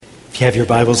you have your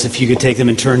Bibles, if you could take them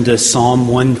and turn to Psalm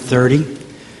 130.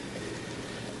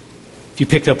 If you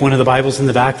picked up one of the Bibles in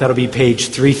the back, that'll be page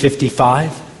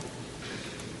 355.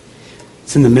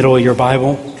 It's in the middle of your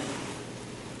Bible.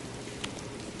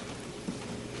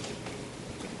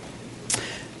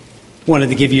 Wanted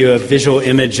to give you a visual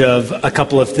image of a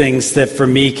couple of things that for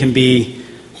me can be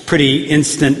pretty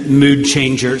instant mood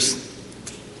changers.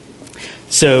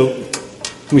 So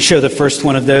let me show the first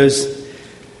one of those.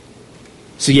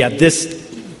 So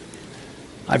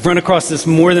I've run across this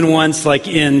more than once, like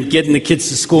in getting the kids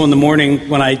to school in the morning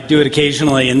when I do it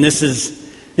occasionally, and this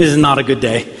is not a good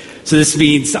day. So this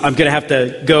means I'm going to have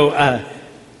to go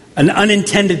an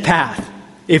unintended path,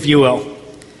 if you will.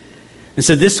 And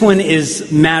so this one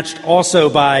is matched also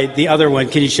by the other one.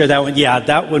 Can you show that one? Yeah,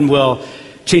 that one will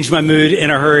change my mood in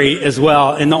a hurry as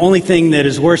well. And the only thing that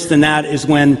is worse than that is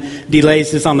when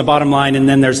delays is on the bottom line and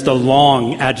then there's the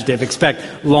long adjective.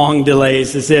 Expect long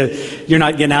delays, as if you're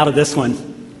not getting out of this one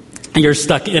and you're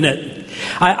stuck in it.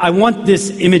 I want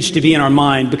this image to be in our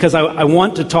mind because I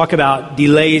want to talk about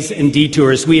delays and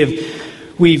detours.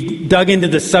 We've dug into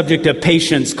the subject of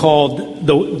patience called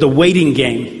the waiting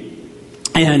game.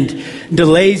 And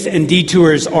delays and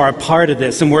detours are a part of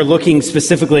this. And we're looking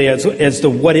specifically as to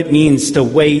what it means to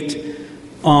wait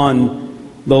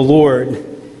on the Lord.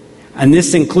 And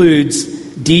this includes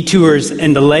detours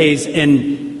and delays.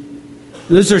 And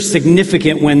those are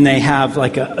significant when they have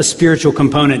like a spiritual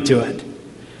component to it.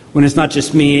 When it's not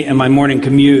just me and my morning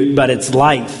commute, but it's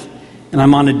life. And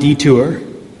I'm on a detour.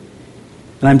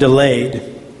 And I'm delayed.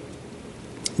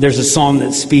 There's a psalm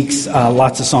that speaks,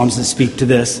 lots of psalms that speak to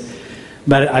this.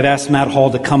 But I've asked Matt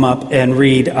Hall to come up and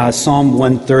read Psalm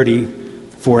 130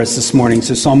 for us this morning.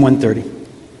 So Psalm 130.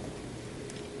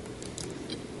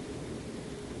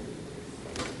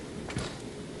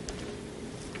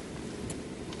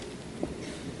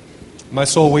 My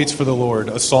soul waits for the Lord,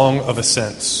 a song of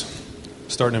ascents.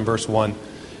 Starting in verse 1.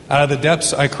 Out of the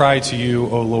depths I cry to you,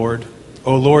 O Lord.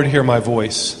 O Lord, hear my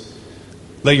voice.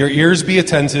 Let your ears be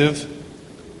attentive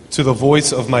to the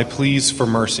voice of my pleas for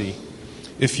mercy.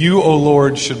 If you, O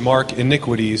Lord, should mark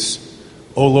iniquities,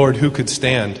 O Lord, who could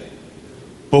stand?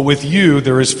 But with you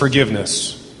there is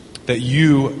forgiveness, that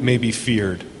you may be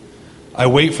feared. I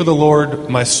wait for the Lord,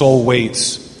 my soul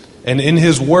waits, and in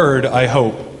his word I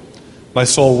hope. My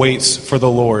soul waits for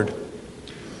the Lord.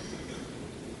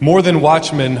 More than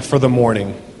watchmen for the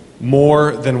morning,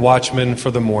 more than watchmen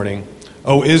for the morning.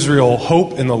 O Israel,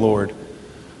 hope in the Lord.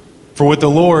 For with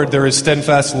the Lord there is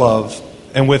steadfast love,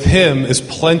 and with him is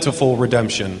plentiful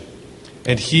redemption,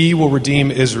 and he will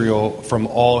redeem Israel from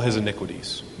all his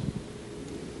iniquities.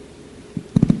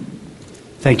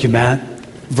 Thank you, Matt.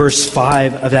 Verse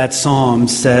 5 of that psalm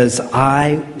says,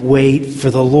 I wait for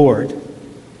the Lord.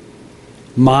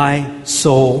 My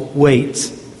soul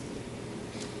waits.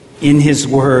 In his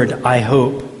word I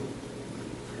hope.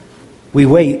 We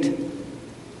wait.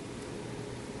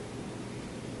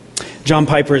 John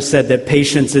Piper has said that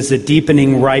patience is a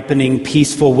deepening, ripening,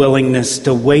 peaceful willingness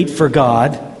to wait for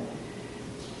God,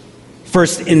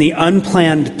 first in the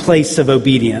unplanned place of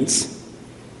obedience,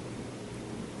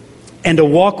 and to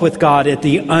walk with God at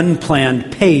the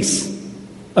unplanned pace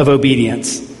of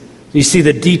obedience. You see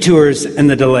the detours and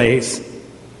the delays.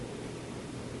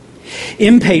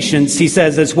 Impatience, he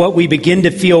says, is what we begin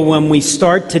to feel when we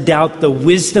start to doubt the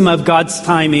wisdom of God's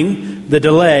timing, the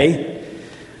delay,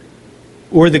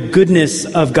 or the goodness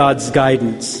of God's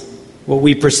guidance, what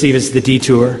we perceive as the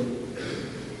detour.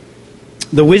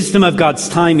 The wisdom of God's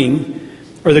timing,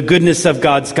 or the goodness of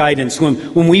God's guidance,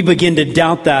 when we begin to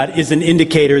doubt that, is an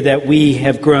indicator that we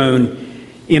have grown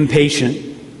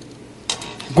impatient.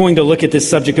 I'm going to look at this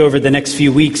subject over the next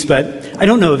few weeks, but I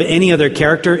don't know of any other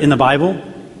character in the Bible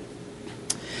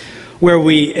where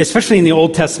especially in the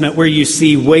Old Testament, where you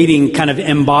see waiting kind of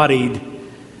embodied,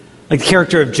 like the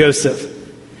character of Joseph.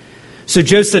 So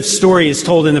Joseph's story is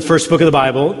told in the first book of the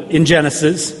Bible, in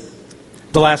Genesis.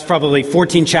 The last probably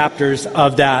 14 chapters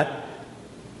of that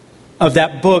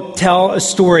book tell a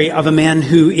story of a man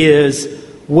who is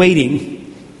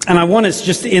waiting. And I want us,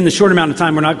 just in the short amount of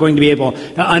time, we're not going to be able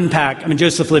to unpack.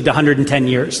 Joseph lived 110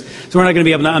 years. So we're not going to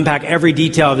be able to unpack every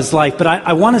detail of his life. But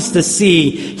I want us to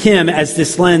see him as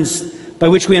this lens by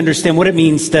which we understand what it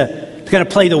means to kind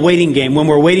of play the waiting game when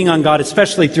we're waiting on God,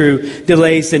 especially through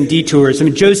delays and detours.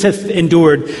 Joseph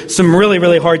endured some really,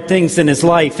 really hard things in his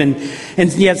life. And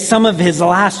yet some of his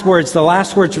last words, the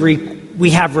last words we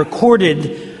have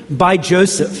recorded by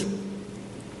Joseph,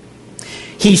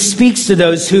 he speaks to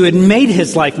those who had made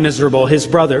his life miserable, his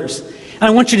brothers. And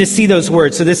I want you to see those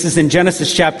words. So this is in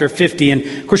Genesis chapter 50. And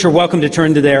of course, you're welcome to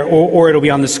turn to there, or it'll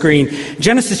be on the screen.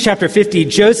 Genesis chapter 50,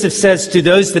 Joseph says to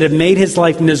those that have made his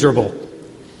life miserable,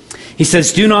 he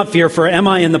says, "Do not fear, for am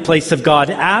I in the place of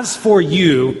God? As for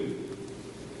you,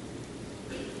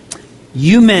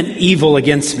 you meant evil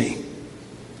against me,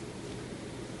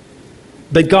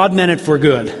 but God meant it for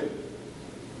good,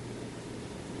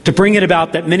 to bring it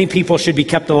about that many people should be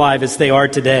kept alive as they are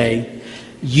today.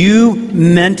 You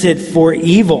meant it for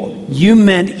evil. You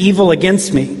meant evil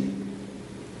against me,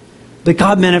 but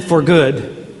God meant it for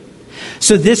good."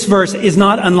 So this verse is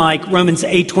not unlike Romans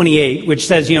 8:28, which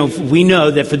says, we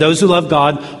know that for those who love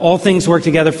God, all things work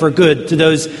together for good to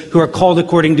those who are called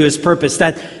according to his purpose.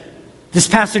 That this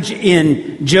passage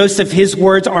in Joseph, his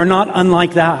words are not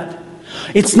unlike that.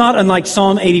 It's not unlike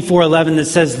Psalm 84:11 that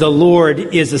says, "The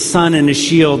Lord is a sun and a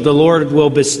shield. The Lord will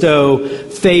bestow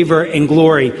favor and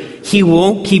glory. He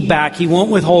won't keep back. He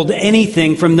won't withhold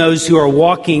anything from those who are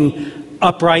walking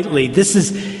uprightly." This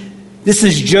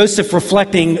is Joseph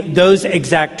reflecting those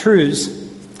exact truths.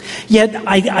 Yet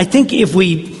I think if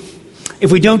we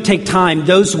don't take time,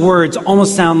 those words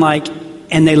almost sound like,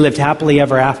 "and they lived happily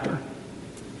ever after."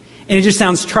 And it just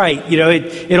sounds trite.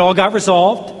 It all got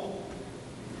resolved.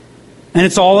 And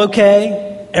it's all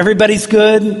okay. Everybody's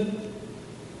good.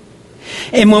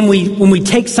 And when we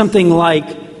take something like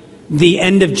the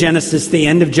end of Genesis, the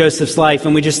end of Joseph's life,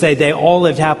 and we just say they all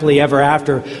lived happily ever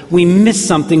after, we miss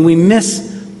something. We miss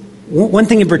one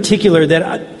thing in particular that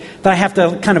I have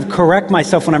to kind of correct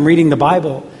myself when I'm reading the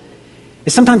Bible,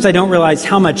 is sometimes I don't realize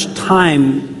how much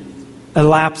time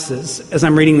elapses as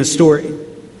I'm reading the story.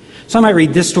 So I might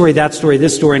read this story, that story,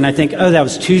 this story, and I think, oh, that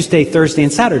was Tuesday, Thursday,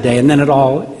 and Saturday, and then it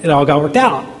all got worked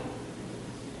out.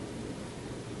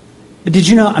 But did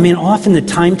you know, often the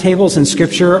timetables in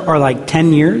Scripture are like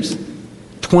 10 years,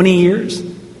 20 years.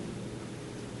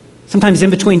 Sometimes in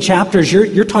between chapters,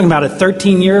 you're talking about a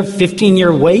 13-year,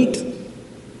 15-year wait.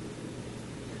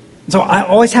 So I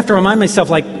always have to remind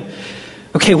myself,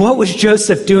 okay, what was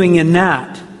Joseph doing in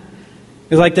that?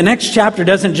 It's like the next chapter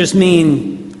doesn't just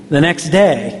mean the next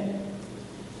day.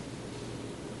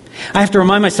 I have to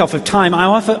remind myself of time. I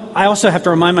also have to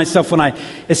remind myself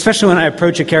especially when I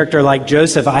approach a character like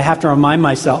Joseph, I have to remind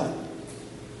myself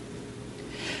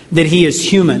that he is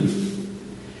human.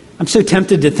 I'm so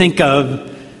tempted to think of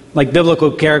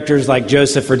biblical characters like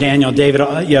Joseph or Daniel, David,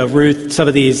 Ruth, some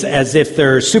of these as if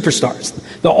they're superstars,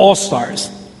 the all-stars.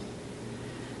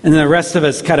 And the rest of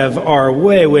us kind of are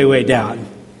way, way, way down.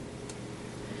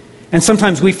 And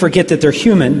sometimes we forget that they're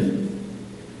human.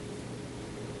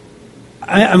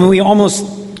 We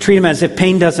almost treat them as if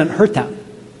pain doesn't hurt them.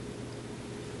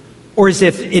 Or as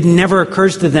if it never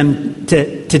occurs to them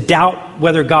to doubt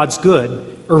whether God's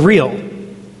good or real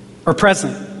or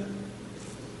present.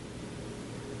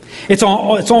 It's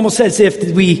almost as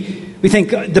if we think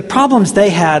the problems they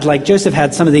had, like Joseph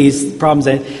had some of these problems,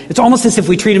 it's almost as if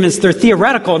we treat them as they're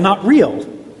theoretical, not real.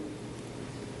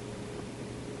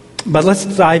 But let's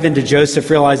dive into Joseph,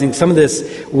 realizing some of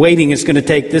this waiting is going to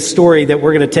take, this story that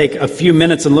we're going to take a few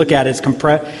minutes and look at is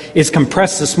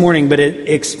compressed this morning, but it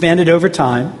expanded over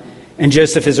time. And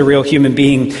Joseph is a real human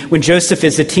being. When Joseph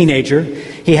is a teenager,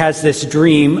 he has this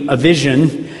dream, a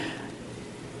vision.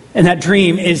 And that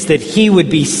dream is that he would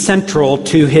be central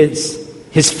to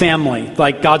his family,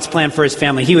 like God's plan for his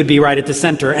family. He would be right at the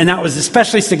center. And that was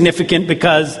especially significant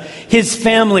because his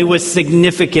family was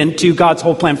significant to God's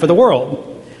whole plan for the world.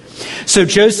 So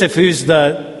Joseph, who's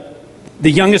the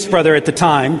youngest brother at the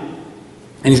time,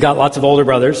 and he's got lots of older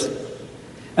brothers,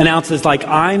 announces,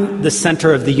 I'm the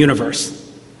center of the universe.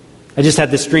 I just had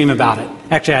this dream about it.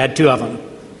 Actually, I had two of them.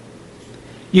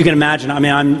 You can imagine,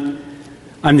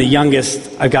 I'm the youngest.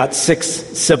 I've got 6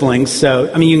 siblings.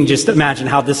 So, you can just imagine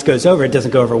how this goes over. It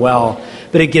doesn't go over well.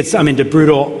 But it gets, into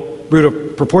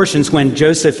brutal proportions when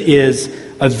Joseph is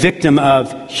a victim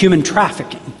of human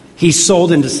trafficking. He's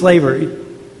sold into slavery.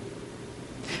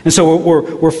 And so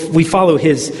we follow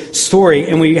his story,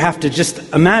 and we have to just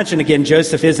imagine again,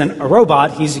 Joseph isn't a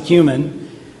robot, he's a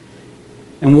human.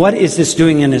 And what is this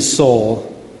doing in his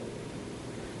soul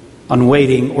on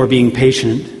waiting or being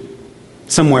patient?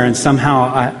 Somewhere and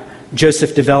somehow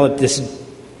Joseph developed this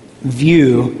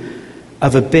view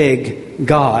of a big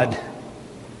God.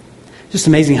 Just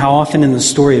amazing how often in the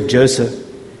story of Joseph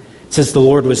it says the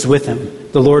Lord was with him.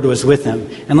 The Lord was with him.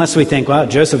 Unless we think, wow,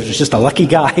 Joseph was just a lucky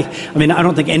guy. I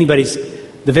don't think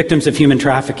the victims of human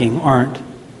trafficking aren't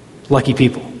lucky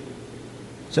people.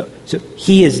 So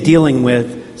he is dealing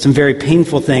with some very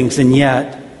painful things, and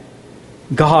yet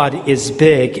God is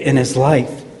big in his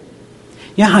life.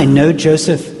 I know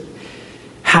Joseph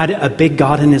had a big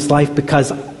God in his life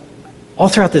because all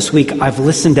throughout this week, I've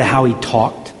listened to how he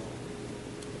talked.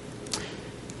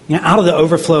 Out of the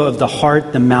overflow of the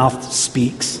heart, the mouth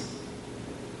speaks.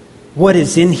 What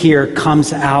is in here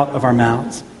comes out of our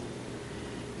mouths.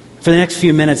 For the next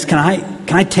few minutes, can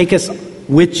I take us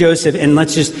with Joseph, and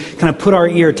let's just kind of put our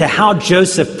ear to how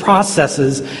Joseph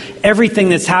processes everything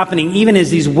that's happening, even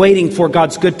as he's waiting for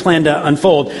God's good plan to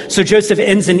unfold. So Joseph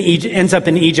ends up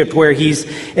in Egypt, where he's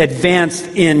advanced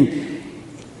in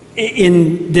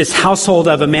this household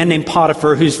of a man named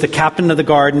Potiphar, who's the captain of the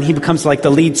guard, and he becomes like the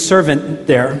lead servant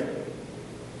there.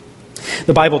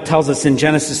 The Bible tells us in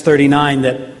Genesis 39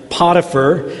 that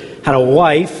Potiphar had a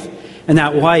wife, and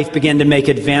that wife began to make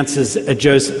advances at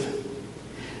Joseph.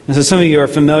 And so some of you are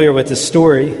familiar with the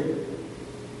story.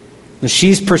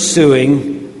 She's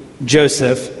pursuing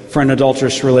Joseph for an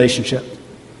adulterous relationship.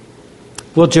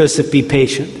 Will Joseph be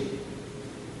patient?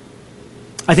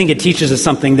 I think it teaches us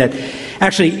something, that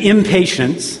actually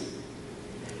impatience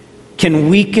can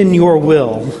weaken your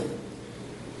will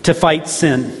to fight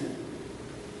sin.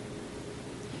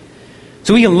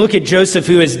 So we can look at Joseph,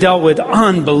 who has dealt with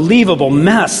unbelievable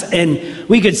mess, and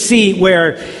we could see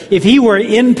where if he were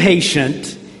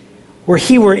impatient,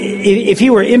 if he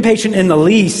were impatient in the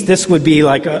least, this would be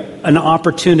like an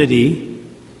opportunity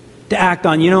to act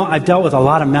on, I've dealt with a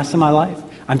lot of mess in my life.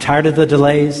 I'm tired of the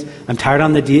delays. I'm tired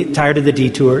of the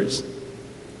detours.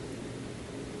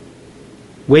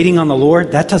 Waiting on the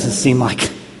Lord, that doesn't seem like,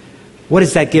 what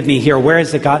does that give me here? Where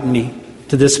has it gotten me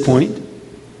to this point?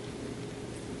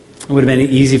 It would have been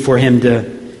easy for him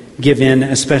to give in,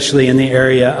 especially in the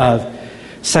area of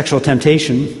sexual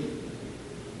temptation.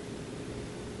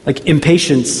 Like,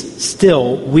 impatience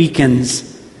still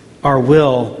weakens our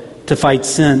will to fight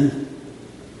sin.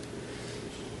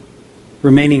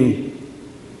 Remaining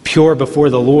pure before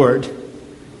the Lord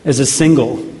as a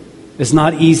single is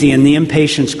not easy, and the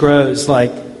impatience grows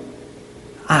like,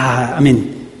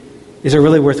 is it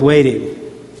really worth waiting?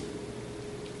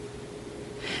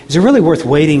 Is it really worth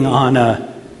waiting on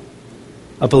a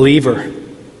believer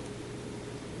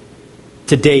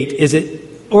to date? Is it,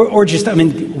 or just,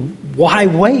 why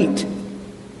wait?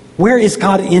 Where is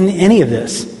God in any of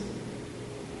this?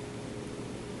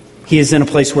 He is in a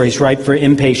place where he's ripe for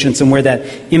impatience, and where that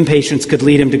impatience could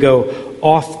lead him to go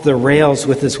off the rails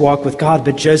with his walk with God.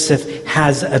 But Joseph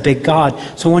has a big God.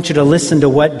 So I want you to listen to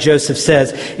what Joseph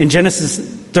says. In Genesis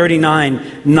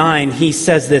 39:9, he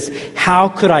says this: how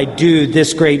could I do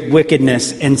this great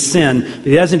wickedness and sin? But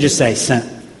he doesn't just say sin.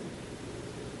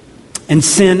 And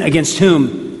sin against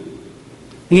whom?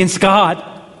 Against God.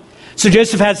 So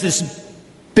Joseph has this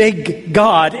big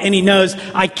God, and he knows,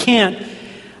 I can't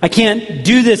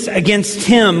do this against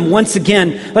him. Once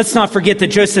again, let's not forget that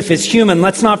Joseph is human.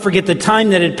 Let's not forget the time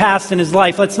that had passed in his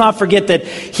life. Let's not forget that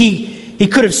he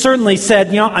could have certainly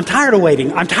said, I'm tired of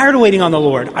waiting. I'm tired of waiting on the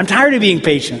Lord. I'm tired of being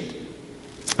patient.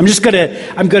 I'm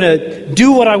going to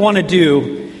do what I want to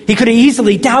do. He could have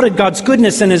easily doubted God's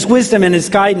goodness and his wisdom and his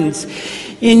guidance.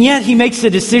 And yet he makes a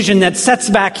decision that sets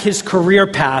back his career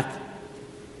path,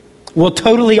 will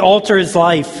totally alter his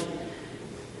life,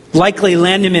 likely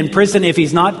land him in prison if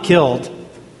he's not killed.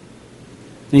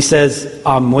 And he says,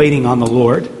 I'm waiting on the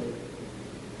Lord.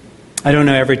 I don't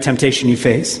know every temptation you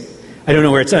face. I don't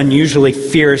know where it's unusually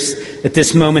fierce at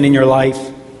this moment in your life.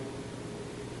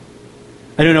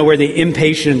 I don't know where the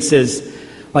impatience is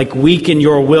like weak in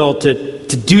your will to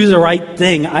do the right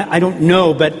thing. I don't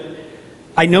know, but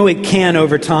I know it can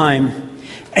over time.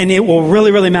 And it will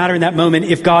really, really matter in that moment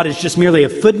if God is just merely a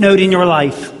footnote in your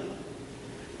life,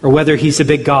 or whether he's a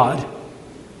big God.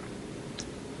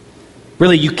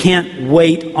 Really, you can't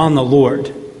wait on the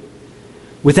Lord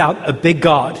without a big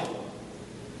God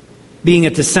being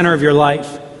at the center of your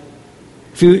life.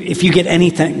 If you get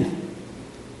anything,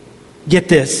 get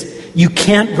this: you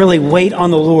can't really wait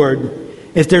on the Lord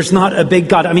if there's not a big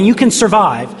God. You can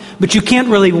survive, but you can't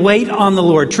really wait on the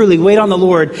Lord, truly wait on the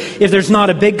Lord, if there's not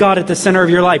a big God at the center of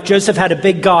your life. Joseph had a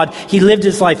big God. He lived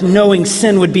his life knowing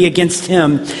sin would be against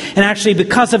him. And actually,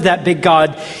 because of that big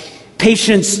God,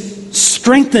 patience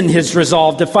strengthened his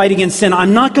resolve to fight against sin.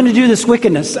 I'm not going to do this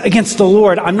wickedness against the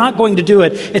Lord. I'm not going to do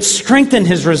it. It strengthened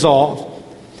his resolve.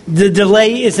 The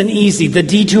delay isn't easy. The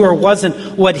detour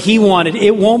wasn't what he wanted.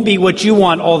 It won't be what you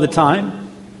want all the time.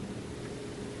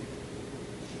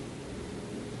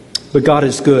 But God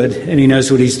is good, and he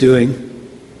knows what he's doing.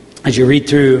 As you read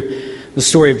through the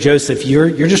story of Joseph,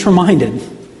 you're just reminded.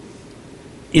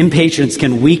 Impatience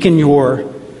can weaken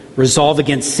your resolve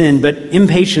against sin, but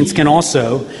impatience can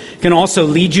also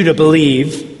lead you to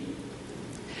believe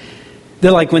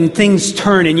that, like, when things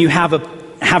turn and you have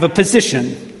a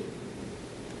position,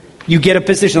 you get a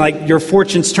position, like your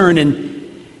fortunes turn, and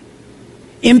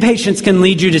Impatience can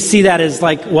lead you to see that as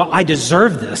like, well, I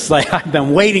deserve this. Like, I've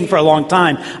been waiting for a long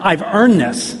time. I've earned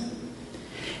this.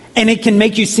 And it can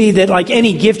make you see that like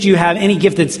any gift you have, any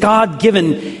gift that's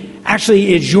God-given,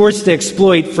 actually is yours to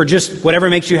exploit for just whatever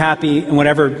makes you happy and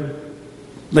whatever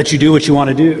lets you do what you want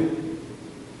to do.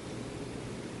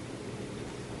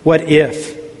 What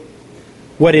if?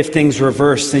 What if things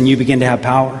reverse and you begin to have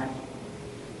power?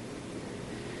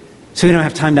 So we don't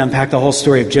have time to unpack the whole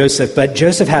story of Joseph, but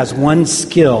Joseph has one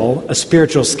skill, a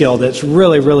spiritual skill, that's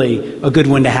really, really a good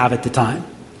one to have at the time.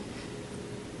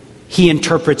 He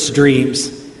interprets dreams.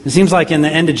 It seems like in the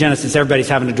end of Genesis, everybody's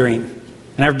having a dream,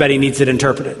 and everybody needs it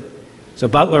interpreted. So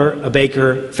butler, a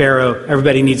baker, Pharaoh,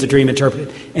 everybody needs a dream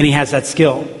interpreted, and he has that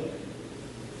skill.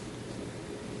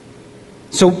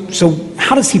 So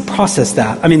how does he process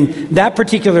that? I mean, that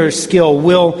particular skill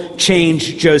will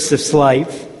change Joseph's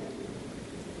life.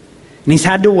 And he's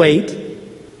had to wait.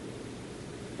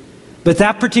 But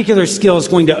that particular skill is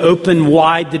going to open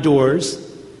wide the doors.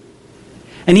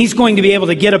 And he's going to be able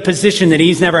to get a position that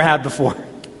he's never had before.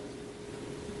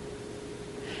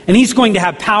 And he's going to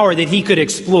have power that he could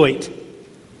exploit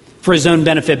for his own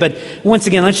benefit. But once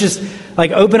again, let's just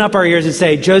like open up our ears and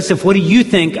say, Joseph, what do you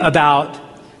think about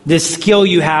this skill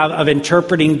you have of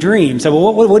interpreting dreams?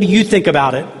 So what do you think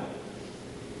about it?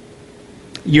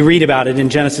 You read about it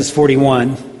in Genesis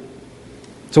 41.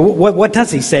 So what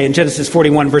does he say in Genesis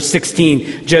 41, verse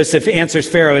 16? Joseph answers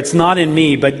Pharaoh, it's not in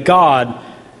me, but God.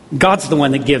 God's the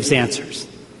one that gives answers,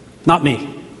 not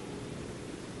me.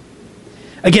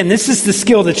 Again, this is the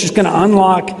skill that's just going to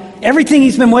unlock everything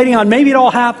he's been waiting on. Maybe it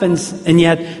all happens, and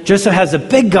yet Joseph has a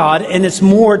big God, and it's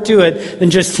more to it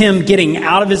than just him getting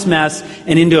out of his mess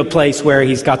and into a place where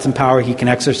he's got some power he can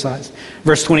exercise.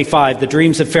 Verse 25, the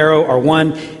dreams of Pharaoh are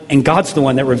one, and God's the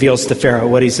one that reveals to Pharaoh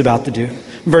what he's about to do.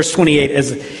 Verse 28,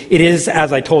 it is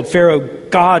as I told Pharaoh,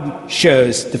 God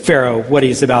shows to Pharaoh what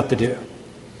he's about to do.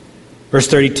 Verse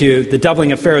 32, the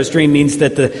doubling of Pharaoh's dream means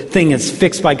that the thing is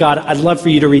fixed by God. I'd love for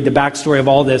you to read the backstory of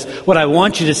all this. What I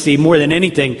want you to see more than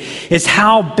anything is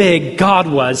how big God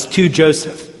was to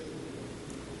Joseph.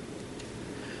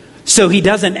 So he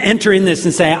doesn't enter in this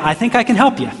and say, I think I can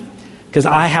help you because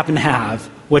I happen to have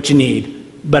what you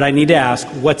need. But I need to ask,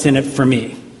 what's in it for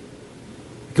me?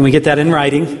 Can we get that in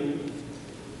writing?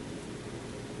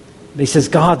 But he says,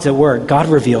 God's at work. God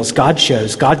reveals. God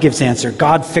shows. God gives answer.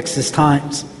 God fixes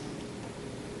times.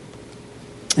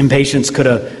 Impatience could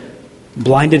have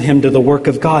blinded him to the work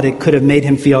of God. It could have made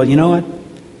him feel, you know what?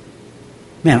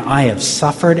 Man, I have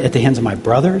suffered at the hands of my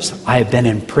brothers. I have been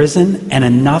in prison, and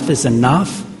enough is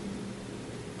enough.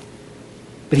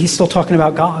 But he's still talking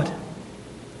about God.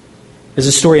 As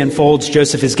the story unfolds,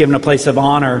 Joseph is given a place of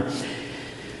honor,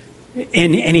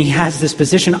 and he has this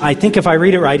position. I think if I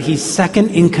read it right, he's second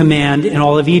in command in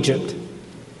all of Egypt.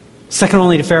 Second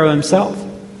only to Pharaoh himself.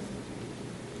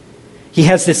 He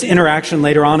has this interaction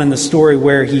later on in the story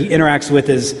where he interacts with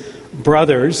his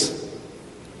brothers.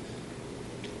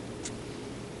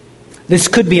 This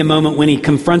could be a moment when he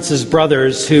confronts his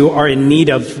brothers who are in need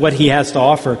of what he has to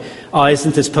offer. Oh,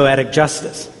 isn't this poetic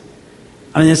justice?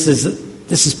 I mean, this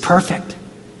is perfect.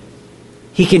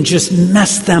 He can just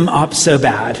mess them up so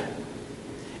bad.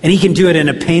 And he can do it in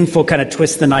a painful kind of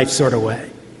twist the knife sort of way.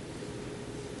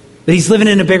 But he's living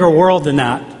in a bigger world than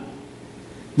that.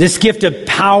 This gift of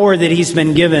power that he's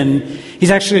been given,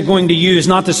 he's actually going to use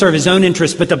not to serve his own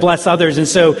interests, but to bless others. And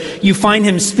so you find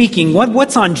him speaking.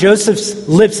 What's on Joseph's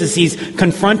lips as he's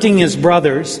confronting his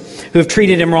brothers who have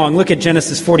treated him wrong? Look at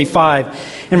Genesis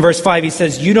 45. In verse 5, he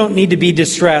says, you don't need to be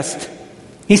distressed.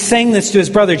 He's saying this to his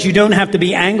brothers. You don't have to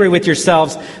be angry with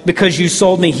yourselves because you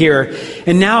sold me here.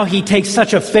 And now he takes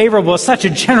such a favorable, such a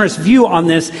generous view on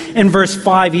this. In verse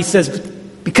 5, he says,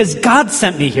 because God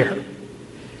sent me here.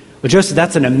 Well, Joseph,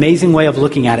 that's an amazing way of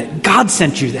looking at it. God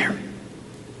sent you there.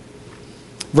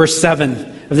 Verse 7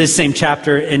 of this same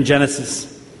chapter in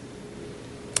Genesis.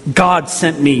 God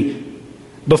sent me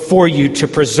before you to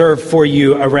preserve for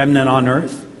you a remnant on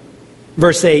earth.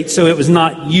 Verse 8, so it was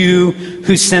not you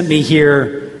who sent me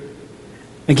here.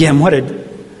 Again, what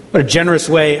a generous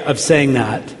way of saying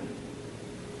that. It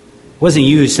wasn't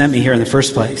you who sent me here in the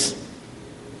first place.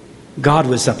 God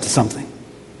was up to something.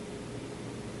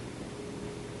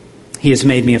 He has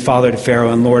made me a father to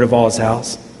Pharaoh and Lord of all his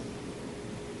house.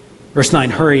 Verse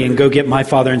 9, hurry and go get my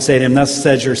father and say to him, thus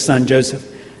says your son Joseph,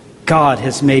 God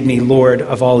has made me Lord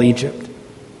of all Egypt.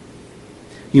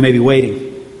 You may be waiting.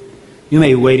 You may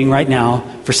be waiting right now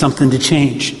for something to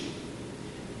change.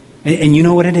 And you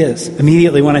know what it is.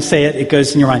 Immediately when I say it, it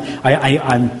goes in your mind.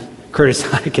 I'm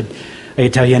Curtis, I could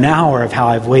tell you an hour of how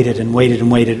I've waited and waited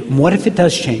and waited. And what if it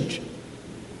does change?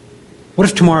 What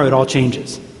if tomorrow it all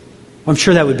changes? I'm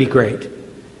sure that would be great.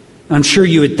 I'm sure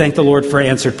you would thank the Lord for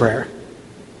answered prayer.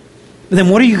 But then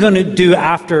what are you going to do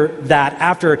after that,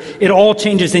 after it all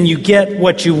changes and you get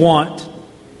what you want?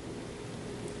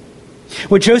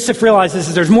 What Joseph realizes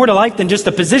is there's more to life than just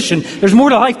a position. There's more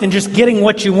to life than just getting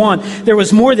what you want. There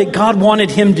was more that God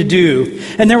wanted him to do.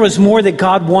 And there was more that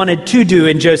God wanted to do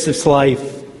in Joseph's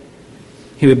life.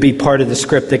 He would be part of the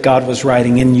script that God was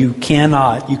writing. And you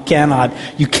cannot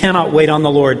wait on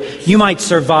the Lord. You might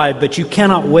survive, but you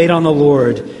cannot wait on the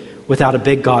Lord without a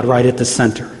big God right at the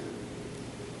center.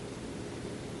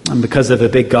 And because of a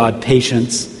big God,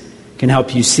 patience can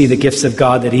help you see the gifts of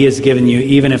God that he has given you,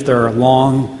 even if they're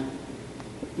long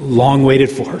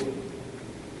waited for.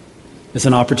 It's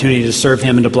an opportunity to serve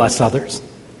him and to bless others.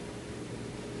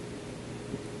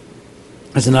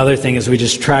 There's another thing as we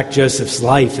just track Joseph's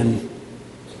life and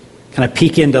kind of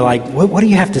peek into what do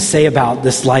you have to say about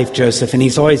this life, Joseph? And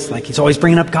he's always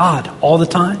bringing up God all the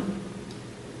time.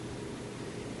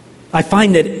 I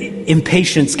find that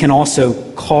impatience can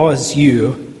also cause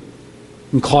you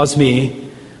and cause me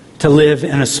to live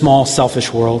in a small,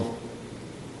 selfish world.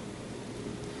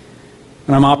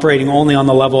 When I'm operating only on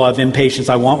the level of impatience,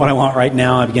 I want what I want right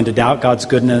now, I begin to doubt God's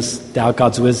goodness, doubt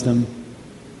God's wisdom.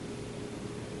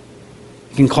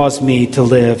 It can cause me to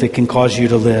live, it can cause you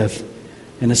to live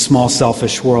in a small,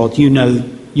 selfish world. You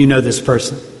know this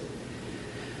person.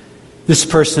 This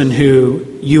person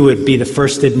who you would be the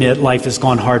first to admit life has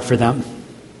gone hard for them.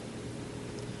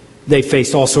 They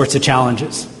faced all sorts of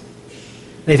challenges.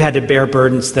 They've had to bear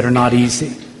burdens that are not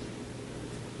easy.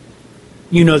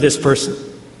 You know this person.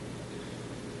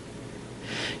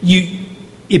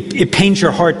 It pains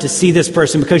your heart to see this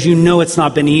person because you know it's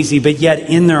not been easy, but yet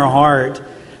in their heart,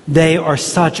 they are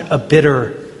such a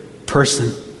bitter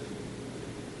person.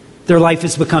 Their life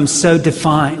has become so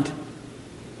defined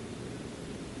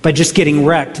by just getting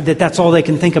wrecked that that's all they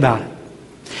can think about.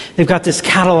 They've got this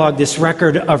catalog, this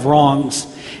record of wrongs,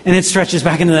 and it stretches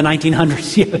back into the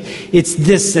 1900s. It's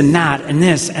this and that and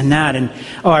this and that, and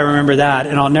I remember that,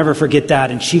 and I'll never forget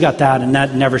that, and she got that, and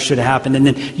that never should have happened, and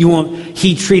then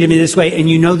he treated me this way, and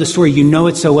you know the story, you know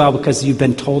it so well because you've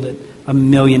been told it a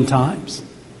million times.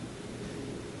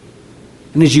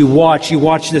 And as you watch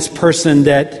this person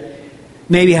that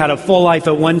maybe had a full life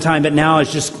at one time, but now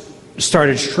has just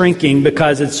started shrinking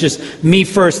because it's just me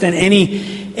first. And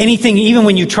anything, even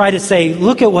when you try to say,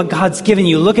 look at what God's given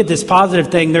you, look at this positive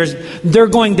thing, they're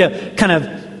going to kind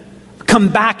of come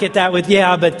back at that with,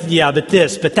 but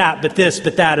this, but that, but this,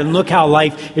 but that. And look how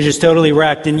life is just totally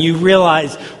wrecked. And you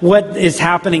realize what is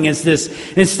happening is this,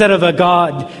 instead of a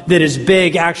God that is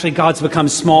big, actually God's become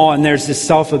small, and there's this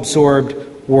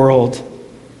self-absorbed world.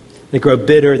 They grow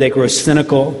bitter, they grow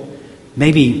cynical.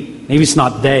 Maybe it's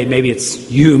not they, maybe it's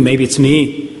you, maybe it's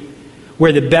me.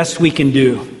 Where the best we can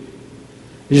do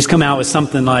is just come out with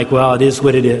something like, well, it is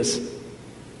what it is.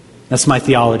 That's my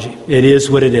theology. It is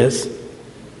what it is.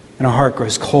 And our heart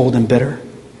grows cold and bitter.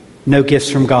 No gifts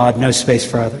from God, no space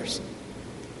for others.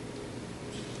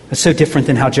 That's so different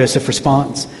than how Joseph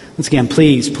responds. Once again,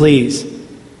 please.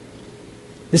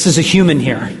 This is a human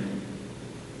here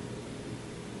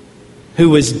who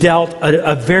was dealt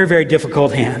a very, very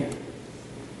difficult hand.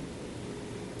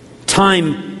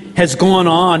 Time has gone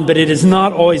on, but it has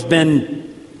not always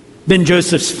been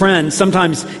Joseph's friend.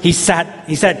 Sometimes he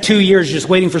sat 2 years just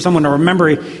waiting for someone to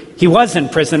remember he was in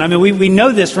prison. I mean, we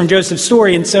know this from Joseph's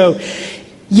story, and so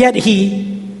yet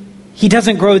he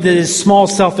doesn't grow this small,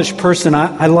 selfish person.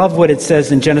 I love what it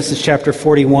says in Genesis chapter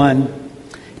 41.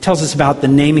 It tells us about the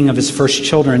naming of his first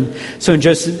children. So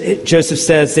Joseph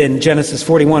says in Genesis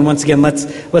 41, once again,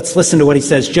 let's listen to what he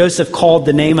says. Joseph called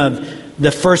the name of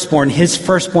the firstborn, his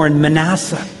firstborn,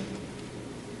 Manasseh.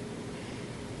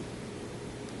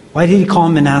 Why did he call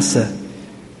him Manasseh?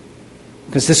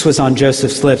 Because this was on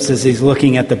Joseph's lips as he's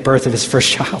looking at the birth of his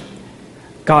first child.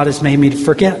 God has made me to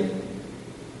forget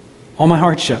all my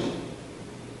hardship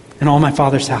and all my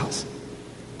father's house.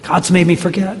 God's made me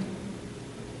forget.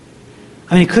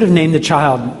 I mean, he could have named the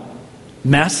child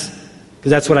Mess, because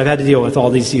that's what I've had to deal with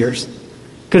all these years.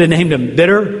 Could have named him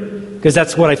Bitter, because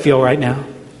that's what I feel right now.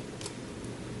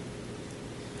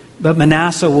 But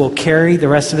Manasseh will carry the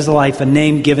rest of his life a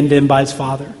name given to him by his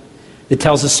father that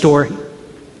tells a story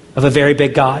of a very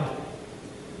big God.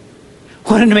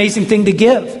 What an amazing thing to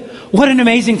give. What an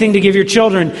amazing thing to give your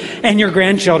children and your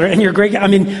grandchildren and your great... I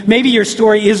mean, maybe your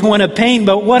story is one of pain,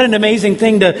 but what an amazing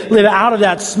thing to live out of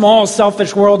that small,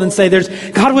 selfish world and say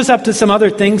God was up to some other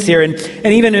things here. And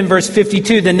even in verse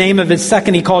 52, the name of his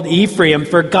second he called Ephraim,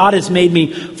 for God has made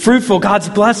me fruitful. God's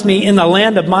blessed me in the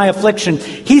land of my affliction.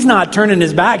 He's not turning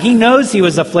his back. He knows he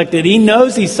was afflicted. He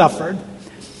knows he suffered.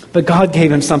 But God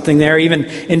gave him something there. Even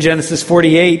in Genesis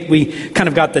 48, we kind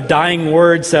of got the dying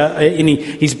words, and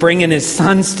he's bringing his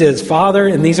sons to his father,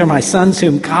 and these are my sons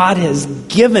whom God has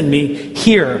given me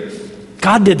here.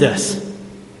 God did this.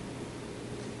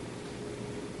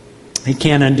 He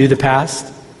can't undo the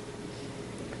past,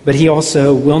 but he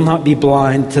also will not be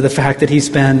blind to the fact that he's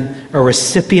been a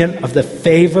recipient of the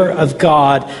favor of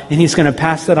God, and he's going to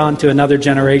pass that on to another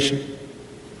generation.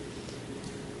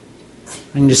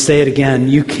 I can just say it again,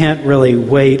 you can't really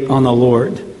wait on the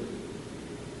Lord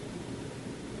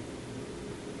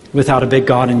without a big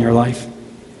God in your life,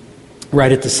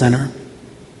 right at the center.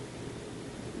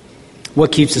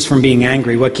 What keeps us from being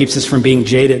angry? What keeps us from being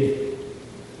jaded?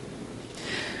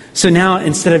 So now,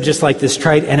 instead of just like this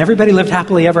trite, and everybody lived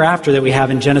happily ever after that we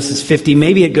have in Genesis 50,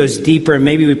 maybe it goes deeper and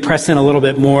maybe we press in a little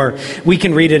bit more. We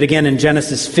can read it again in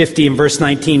Genesis 50 and verse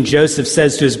 19. Joseph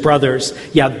says to his brothers,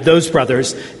 those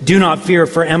brothers, "Do not fear,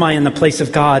 for am I in the place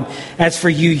of God? As for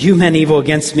you, you meant evil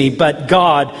against me, but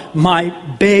God, my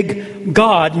big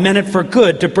God, meant it for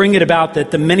good to bring it about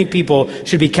that the many people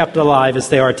should be kept alive as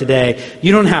they are today.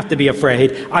 You don't have to be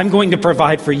afraid. I'm going to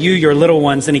provide for you your little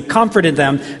ones." And he comforted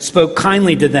them, spoke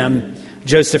kindly to them.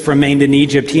 Joseph remained in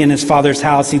Egypt, he and his father's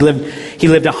house. He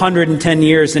lived 110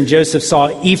 years, and Joseph saw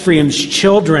Ephraim's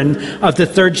children of the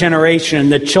third generation.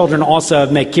 The children also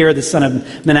of Machir, the son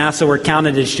of Manasseh, were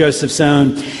counted as Joseph's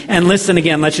own. And listen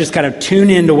again, let's just kind of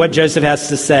tune into what Joseph has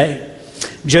to say.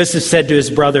 Joseph said to his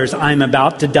brothers, "I'm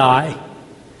about to die."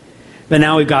 But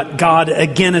now we've got God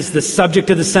again as the subject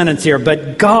of the sentence here.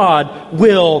 "But God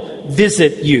will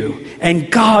visit you, and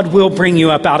God will bring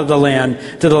you up out of the land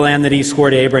to the land that he swore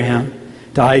to Abraham,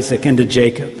 to Isaac, and to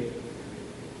Jacob."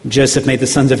 Joseph made the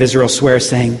sons of Israel swear,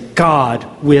 saying, "God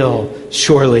will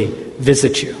surely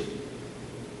visit you,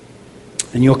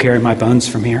 and you'll carry my bones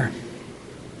from here."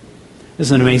 This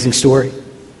is an amazing story.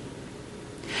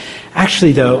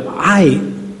 Actually, though,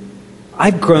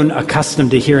 I've grown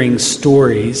accustomed to hearing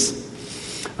stories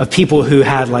of people who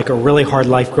had like a really hard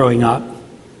life growing up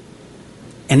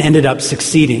and ended up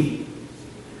succeeding.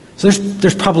 So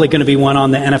there's probably going to be one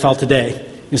on the NFL Today.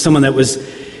 Someone that was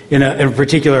in a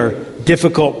particular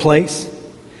difficult place.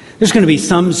 There's going to be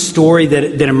some story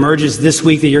that emerges this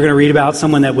week that you're going to read about,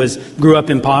 someone that grew up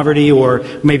in poverty or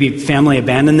maybe family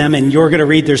abandoned them, and you're going to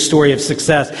read their story of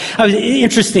success. It was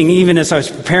interesting, even as I was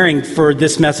preparing for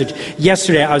this message.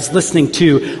 Yesterday, I was listening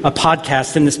to a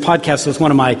podcast, and this podcast was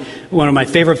one of my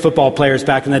favorite football players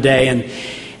back in the day,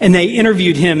 and they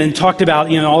interviewed him and talked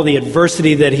about all the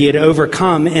adversity that he had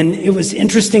overcome, and it was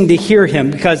interesting to hear him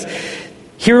because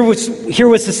Here was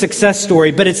the success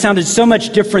story, but it sounded so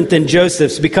much different than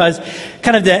Joseph's because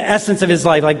kind of the essence of his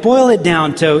life, like boil it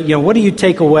down to, what do you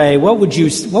take away? What would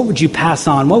you pass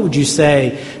on? What would you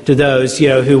say to those,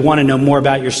 who want to know more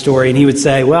about your story? And he would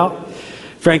say, well,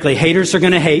 frankly, haters are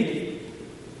going to hate,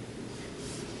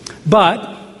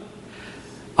 but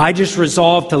I just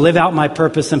resolved to live out my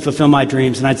purpose and fulfill my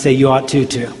dreams. And I'd say you ought to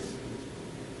too.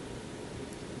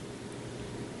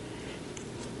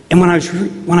 And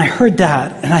when I heard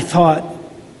that, and I thought,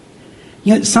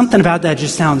 something about that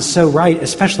just sounds so right,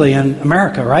 especially in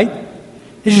America, right?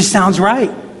 It just sounds right.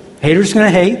 Haters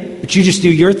going to hate, but you just do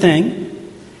your thing.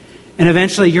 And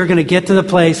eventually you're going to get to the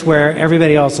place where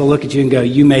everybody else will look at you and go,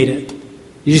 you made it.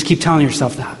 You just keep telling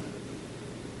yourself that.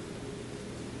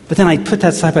 But then I put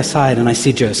that side by side and I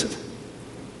see Joseph.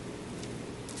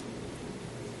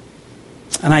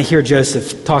 And I hear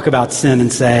Joseph talk about sin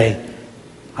and say,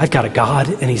 I've got a God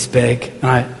and he's big,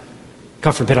 and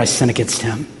God forbid I sin against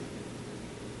him.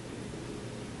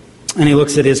 And he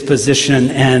looks at his position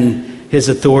and his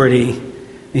authority,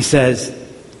 and he says,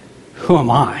 who am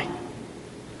I?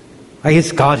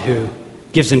 It's God who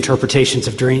gives interpretations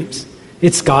of dreams.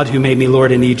 It's God who made me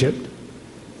Lord in Egypt.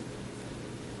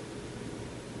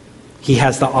 He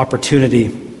has the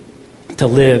opportunity to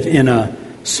live in a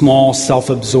small,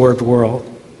 self-absorbed world.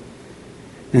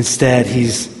 Instead,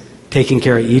 he's taking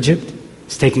care of Egypt.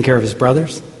 He's taking care of his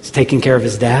brothers. He's taking care of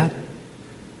his dad.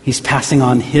 He's passing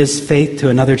on his faith to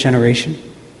another generation.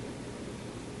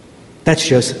 That's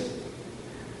Joseph.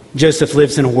 Joseph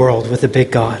lives in a world with a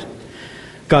big God.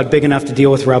 God big enough to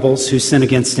deal with rebels who sin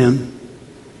against him.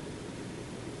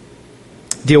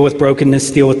 Deal with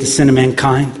brokenness, deal with the sin of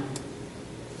mankind.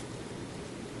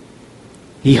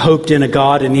 He hoped in a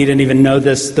God, and he didn't even know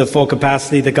this, the full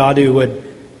capacity, the God who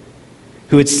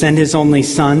would send his only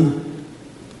son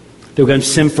to go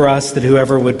sin for us, that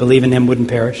whoever would believe in him wouldn't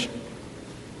perish.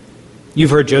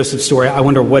 You've heard Joseph's story. I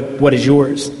wonder what is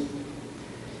yours?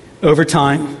 Over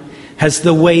time, has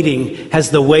the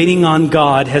waiting on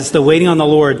God, has the waiting on the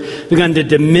Lord begun to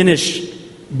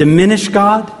diminish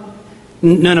God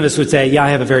None of us would say, yeah, I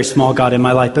have a very small God in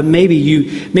my life, but maybe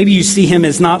you see him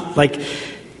as not like,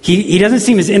 he doesn't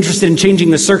seem as interested in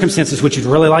changing the circumstances, which you'd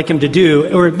really like him to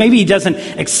do, or maybe he doesn't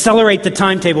accelerate the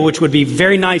timetable, which would be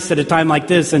very nice at a time like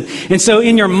this. And so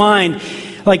in your mind,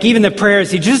 like even the prayers,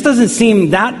 he just doesn't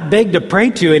seem that big to pray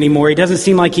to anymore. He doesn't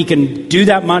seem like he can do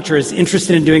that much or is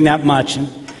interested in doing that much. And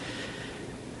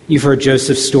you've heard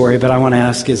Joseph's story, but I want to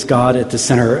ask, is God at the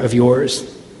center of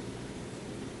yours?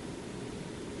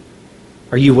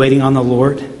 Are you waiting on the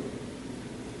Lord?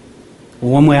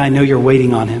 Well, one way I know you're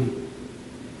waiting on him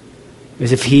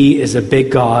is if he is a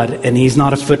big God and he's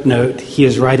not a footnote, he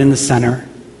is right in the center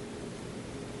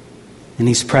and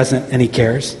he's present and he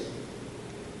cares.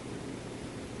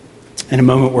 In a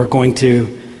moment, we're going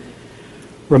to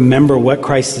remember what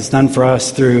Christ has done for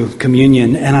us through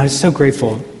communion, and I was so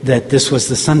grateful that this was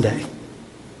the Sunday.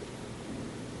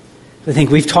 I think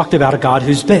we've talked about a God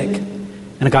who's big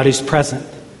and a God who's present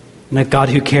and a God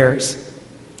who cares.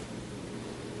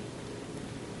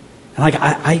 And like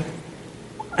I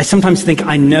sometimes think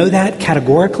I know that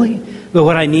categorically, but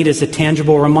what I need is a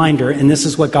tangible reminder, and this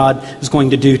is what God is going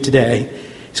to do today.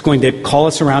 He's going to call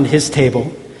us around his table.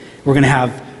 We're going to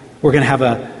have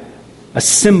a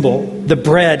symbol. The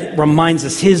bread reminds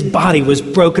us his body was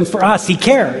broken for us. He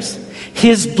cares.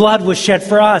 His blood was shed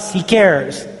for us. He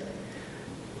cares.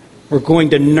 We're going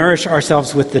to nourish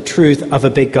ourselves with the truth of a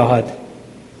big God.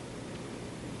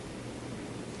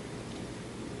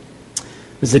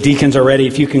 As the deacons are ready,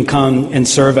 if you can come and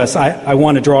serve us, I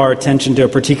want to draw our attention to a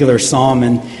particular psalm,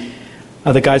 and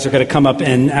the guys are going to come up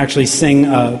and actually sing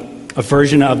a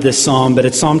version of this psalm, but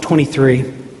it's Psalm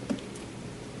 23.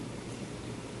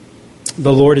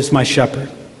 The Lord is my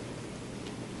shepherd.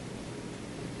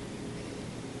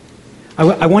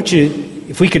 I want you,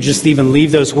 if we could just even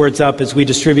leave those words up as we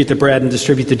distribute the bread and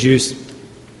distribute the juice.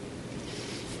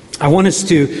 I want us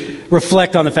to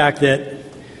reflect on the fact that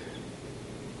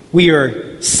we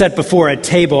are set before a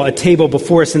table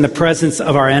before us in the presence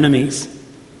of our enemies.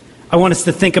 I want us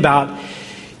to think about,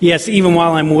 yes, even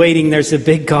while I'm waiting, there's a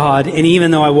big God, and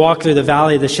even though I walk through the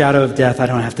valley of the shadow of death, I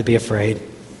don't have to be afraid.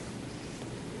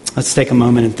 Let's take a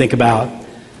moment and think about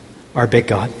our big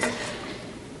God.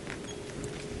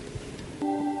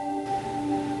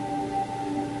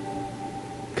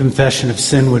 Confession of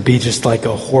sin would be just like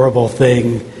a horrible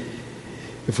thing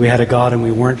if we had a God and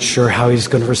we weren't sure how he's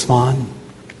going to respond.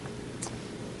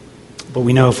 But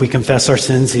we know if we confess our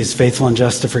sins, he is faithful and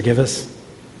just to forgive us,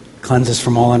 cleanse us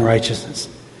from all unrighteousness.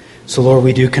 So Lord,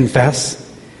 we do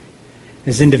confess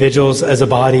as individuals, as a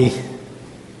body,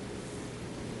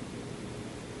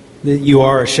 that you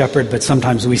are a shepherd, but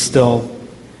sometimes we still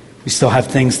have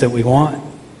things that we want.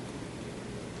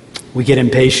 We get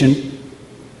impatient.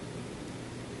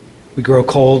 We grow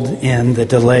cold in the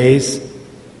delays.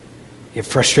 Get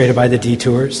frustrated by the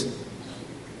detours.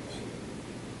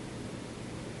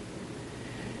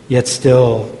 Yet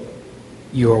still,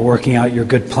 you are working out your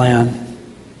good plan.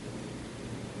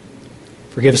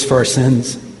 Forgive us for our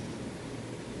sins.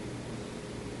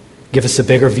 Give us a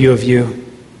bigger view of you.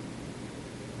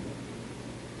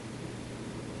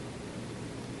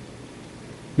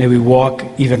 May we walk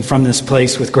even from this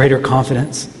place with greater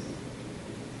confidence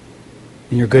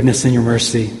in your goodness and your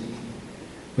mercy,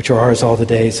 which are ours all the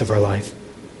days of our life.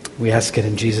 We ask it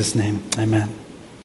in Jesus' name. Amen.